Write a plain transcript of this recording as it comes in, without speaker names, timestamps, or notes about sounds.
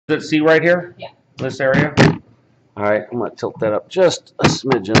Does it see right here? Yeah. This area? All right, I'm going to tilt that up just a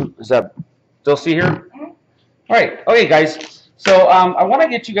smidgen. Is that still see here? Mm-hmm. All right. Okay, guys. So I want to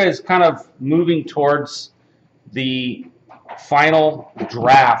get you guys kind of moving towards the final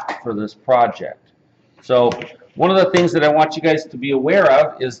draft for this project. So one of the things that I want you guys to be aware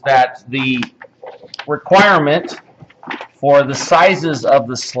of is that the requirement for the sizes of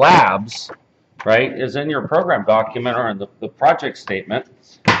the slabs, right, is in your program document or in the project statement.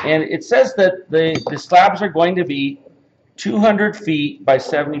 And it says that the slabs are going to be 200 feet by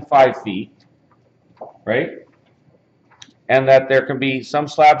 75 feet, right? And that there can be some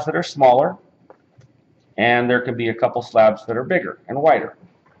slabs that are smaller, and there can be a couple slabs that are bigger and wider,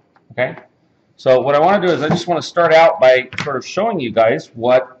 okay? So what I want to do is I just want to start out by sort of showing you guys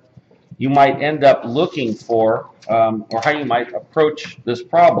what you might end up looking for or how you might approach this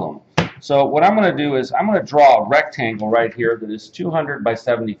problem. So what I'm going to do is I'm going to draw a rectangle right here that is 200 by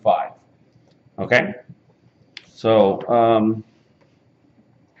 75, okay? So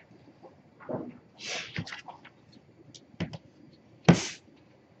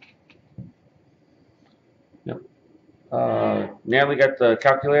Natalie got the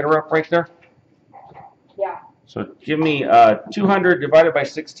calculator up right there? Yeah. So give me 200 divided by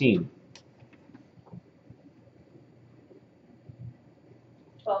 16.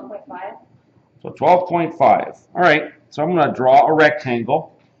 12.5. So 12.5. All right, so I'm going to draw a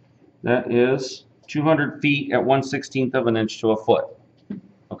rectangle that is 200 feet at 1/16 of an inch to a foot.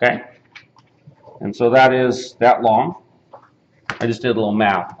 Okay? And so that is that long. I just did a little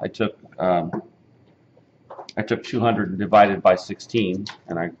math. I took 200 and divided by 16,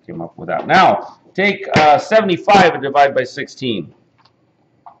 and I came up with that. Now, take 75 and divide by 16.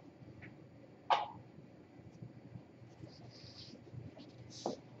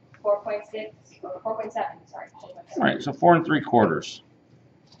 4.6 or 4.7, sorry. 4.7. All right, so 4 3/4.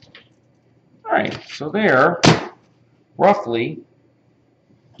 All right, so there, roughly,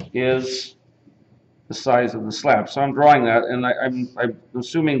 is the size of the slab. So I'm drawing that, and I'm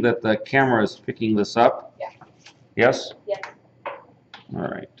assuming that the camera is picking this up. Yeah. Yes? Yes. All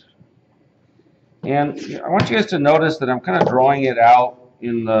right. And I want you guys to notice that I'm kind of drawing it out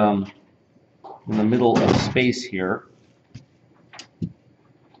in the middle of space here.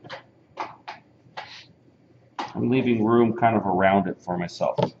 I'm leaving room kind of around it for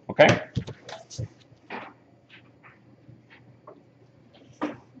myself, okay?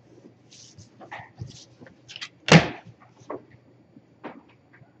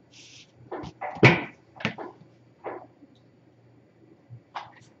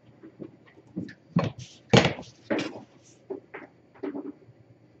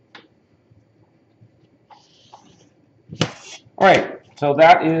 All right, so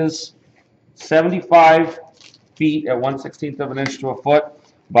that is 75 feet at 1/16 of an inch to a foot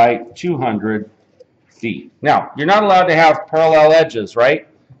by 200 feet. Now, you're not allowed to have parallel edges, right?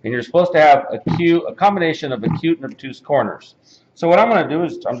 And you're supposed to have a combination of acute and obtuse corners. So what I'm going to do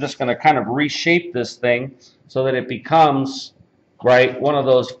is I'm just going to kind of reshape this thing so that it becomes, right, one of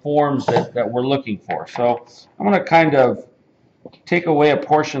those forms that we're looking for. So I'm going to kind of take away a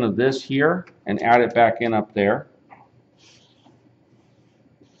portion of this here and add it back in up there.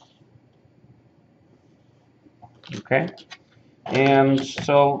 Okay, and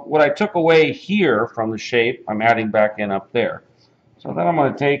so what I took away here from the shape, I'm adding back in up there. So then I'm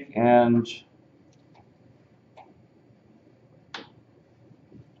going to take and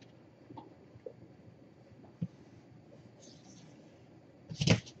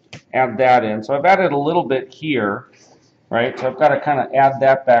add that in. So I've added a little bit here, right? So I've got to kind of add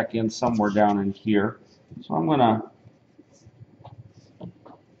that back in somewhere down in here. So I'm going to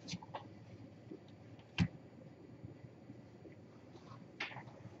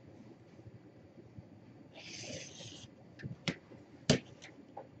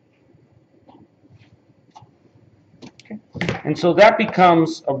and so that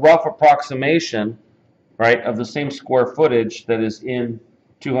becomes a rough approximation, right, of the same square footage that is in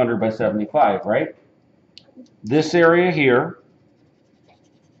 200 by 75, right? This area here,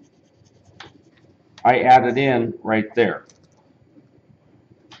 I added in right there.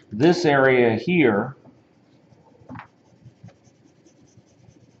 This area here,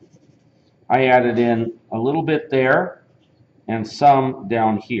 I added in a little bit there and some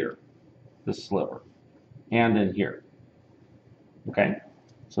down here, this sliver, and in here. Okay,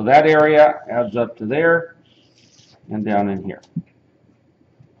 so that area adds up to there and down in here.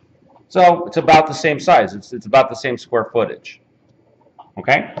 So it's about the same size. It's about the same square footage.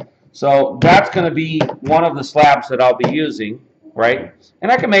 Okay, so that's going to be one of the slabs that I'll be using, right?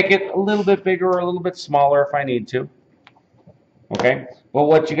 And I can make it a little bit bigger or a little bit smaller if I need to. Okay, But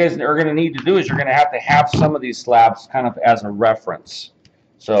what you guys are going to need to do is you're going to have some of these slabs kind of as a reference.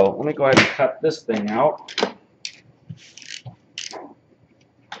 So let me go ahead and cut this thing out.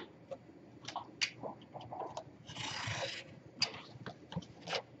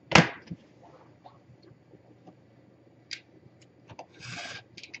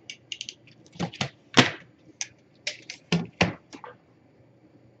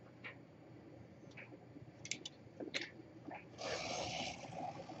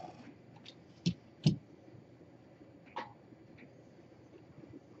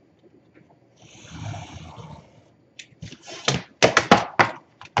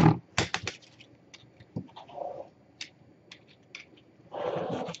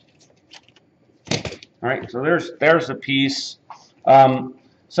 All right, so there's a piece.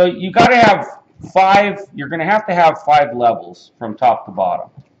 So you got to have you're going to have 5 levels from top to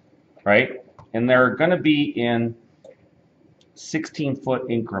bottom, right? And they're going to be in 16-foot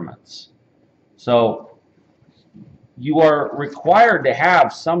increments. So you are required to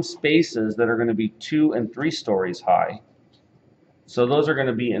have some spaces that are going to be 2 and 3 stories high. So those are going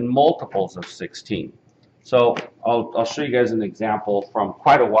to be in multiples of 16. So I'll show you guys an example from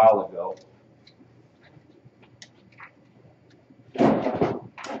quite a while ago.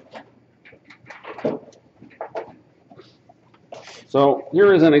 So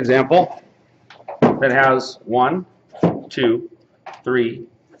here is an example that has 1, 2, 3,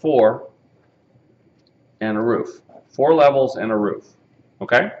 4, and a roof. 4 levels and a roof.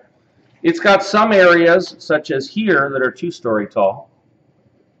 Okay? It's got some areas, such as here, that are 2-story tall.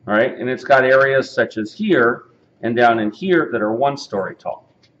 All right? And it's got areas such as here and down in here that are 1-story tall.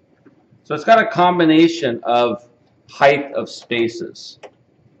 So it's got a combination of height of spaces.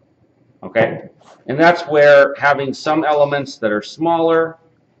 Okay? And that's where having some elements that are smaller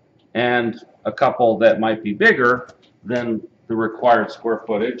and a couple that might be bigger than the required square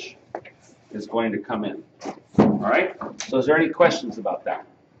footage is going to come in. All right? So is there any questions about that?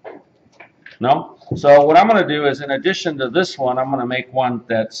 No? So what I'm going to do is, in addition to this one, I'm going to make one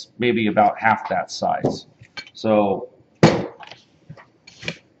that's maybe about half that size. So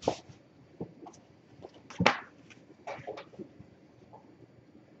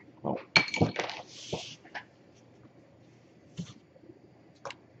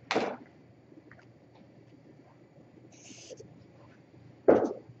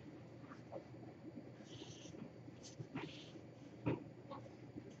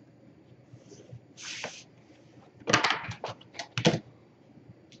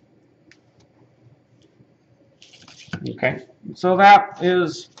okay, so that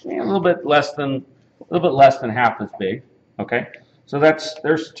is a little bit less than half as big. Okay, so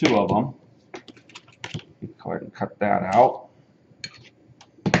there's 2 of them. Go ahead and cut that out.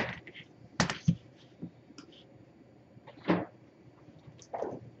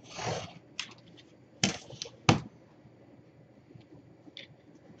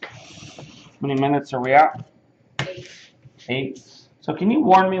 How many minutes are we at? 8. So can you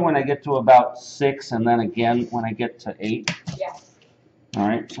warn me when I get to about 6 and then again when I get to 8? Yes. All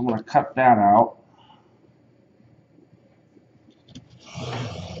right, so I'm going to cut that out.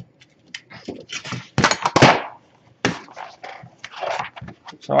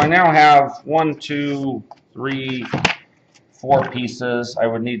 So I now have 1, 2, 3, 4 pieces. I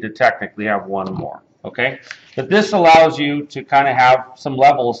would need to technically have 1 more. Okay, but this allows you to kind of have some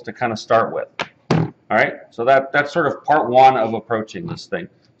levels to kind of start with. All right, so that's sort of part 1 of approaching this thing.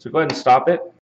 So go ahead and stop it.